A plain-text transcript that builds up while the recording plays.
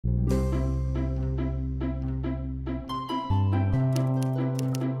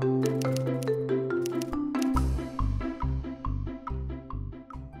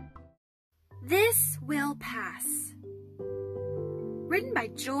by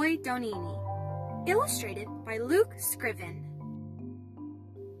Donnini. Illustrated by Luke Scriven.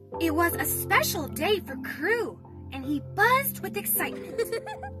 It was a special day for Crue, and he buzzed with excitement.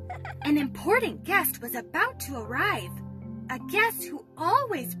 An important guest was about to arrive, a guest who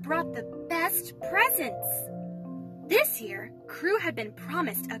always brought the best presents. This year, Crue had been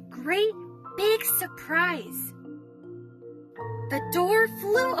promised a great big surprise. The door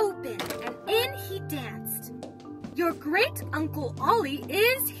flew open, and in he danced. Your Great-Uncle Ollie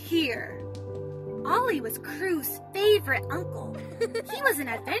is here. Ollie was Crue's favorite uncle. He was an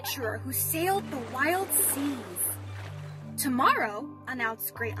adventurer who sailed the wild seas. Tomorrow,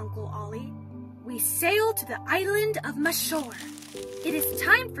 announced Great-Uncle Ollie, we sail to the island of Mashore. It is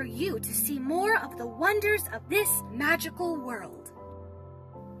time for you to see more of the wonders of this magical world.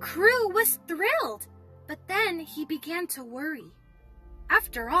 Crue was thrilled, but then he began to worry.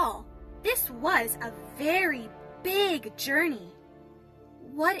 After all, this was a very big journey.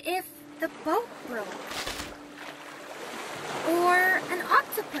 What if the boat broke? Or an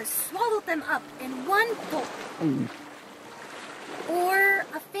octopus swallowed them up in one gulp? Or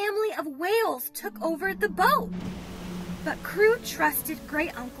a family of whales took over the boat? But Crue trusted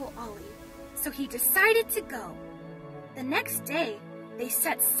Great-Uncle Ollie, so he decided to go. The next day, they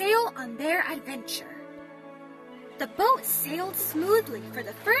set sail on their adventure. The boat sailed smoothly for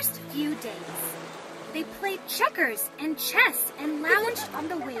the first few days. They played checkers and chess and lounged on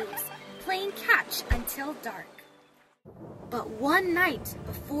the waves, playing catch until dark. But one night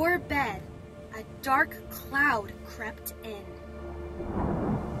before bed, a dark cloud crept in.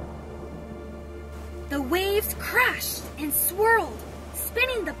 The waves crashed and swirled,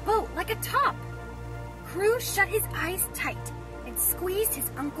 spinning the boat like a top. Crue shut his eyes tight and squeezed his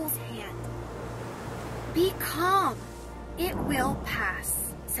uncle's hand. Be calm. It will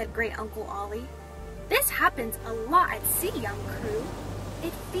pass, said Great-Uncle Ollie. This happens a lot at sea, young Crue.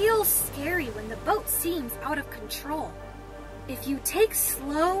 It feels scary when the boat seems out of control. If you take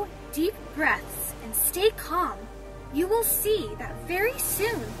slow, deep breaths and stay calm, you will see that very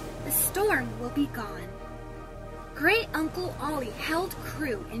soon the storm will be gone. Great-Uncle Ollie held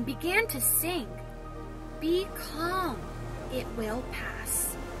Crue and began to sing. Be calm. It will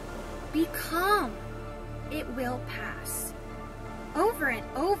pass. Be calm. It will pass. Over and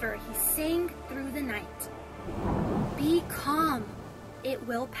over he sang through the night. Be calm. It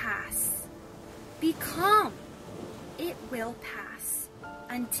will pass. Be calm. It will pass.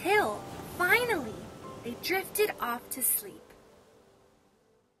 Until, finally, they drifted off to sleep.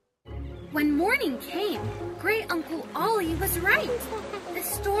 When morning came, Great-Uncle Ollie was right. The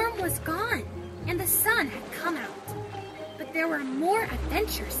storm was gone, and the sun had come out. But there were more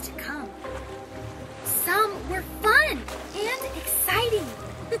adventures to come. Some were fun and exciting.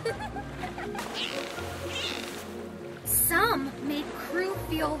 Some made Crue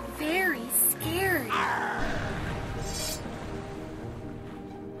feel very scared.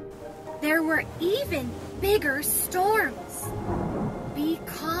 There were even bigger storms. Be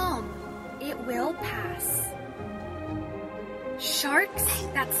calm. It will pass. Sharks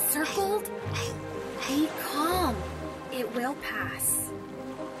that circled. Be calm. It will pass.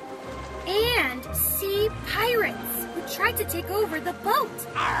 And sea pirates who tried to take over the boat.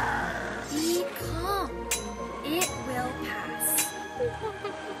 Be calm. It will pass.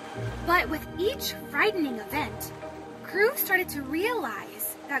 But with each frightening event, Crue started to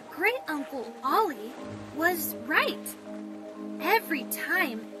realize that Great-Uncle Ollie was right. Every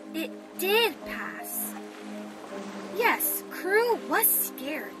time it did pass. Yes, Crue was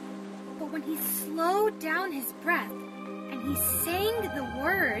scared, but when he slowed down his breath and he sang the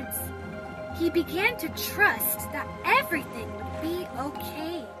words, he began to trust that everything would be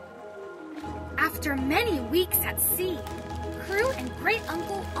okay. After many weeks at sea, Crue and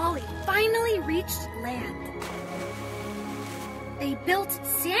Great-Uncle Ollie finally reached land. They built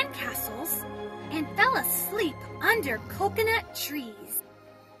sandcastles and fell asleep under coconut trees.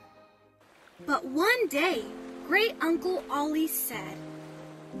 But one day, Great-Uncle Ollie said,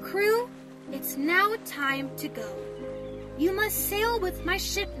 Crue, it's now time to go. You must sail with my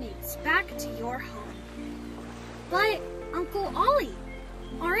shipmates back to your home. But, Uncle Ollie,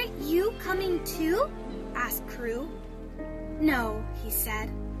 aren't you coming too? Asked Crue. No, he said.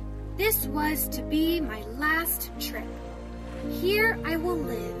 This was to be my last trip. Here I will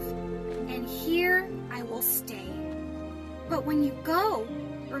live, and here I will stay. But when you go,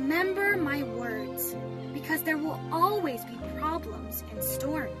 remember my words, because there will always be problems and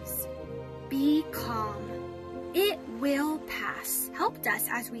storms. Be calm. It will pass. Helped us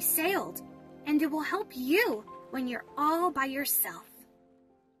as we sailed, and it will help you when you're all by yourself.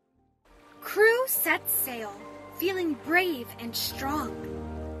 Crue set sail, feeling brave and strong.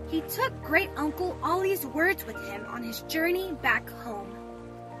 He took Great-Uncle Ollie's words with him on his journey back home.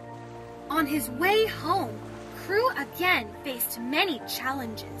 On his way home, Crue again faced many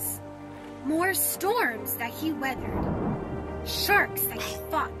challenges. More storms that he weathered, sharks that he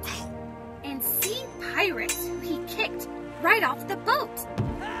fought, and sea pirates who he kicked right off the boat.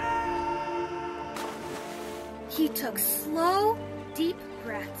 He took slow, deep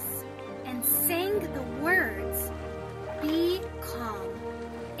breaths and sang the words, "Be calm,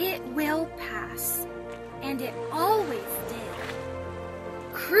 it will pass," and it always did.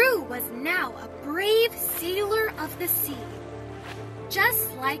 Crue was now a brave sailor of the sea,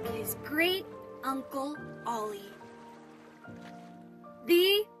 just like his Great-Uncle Ollie.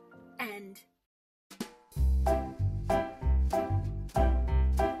 The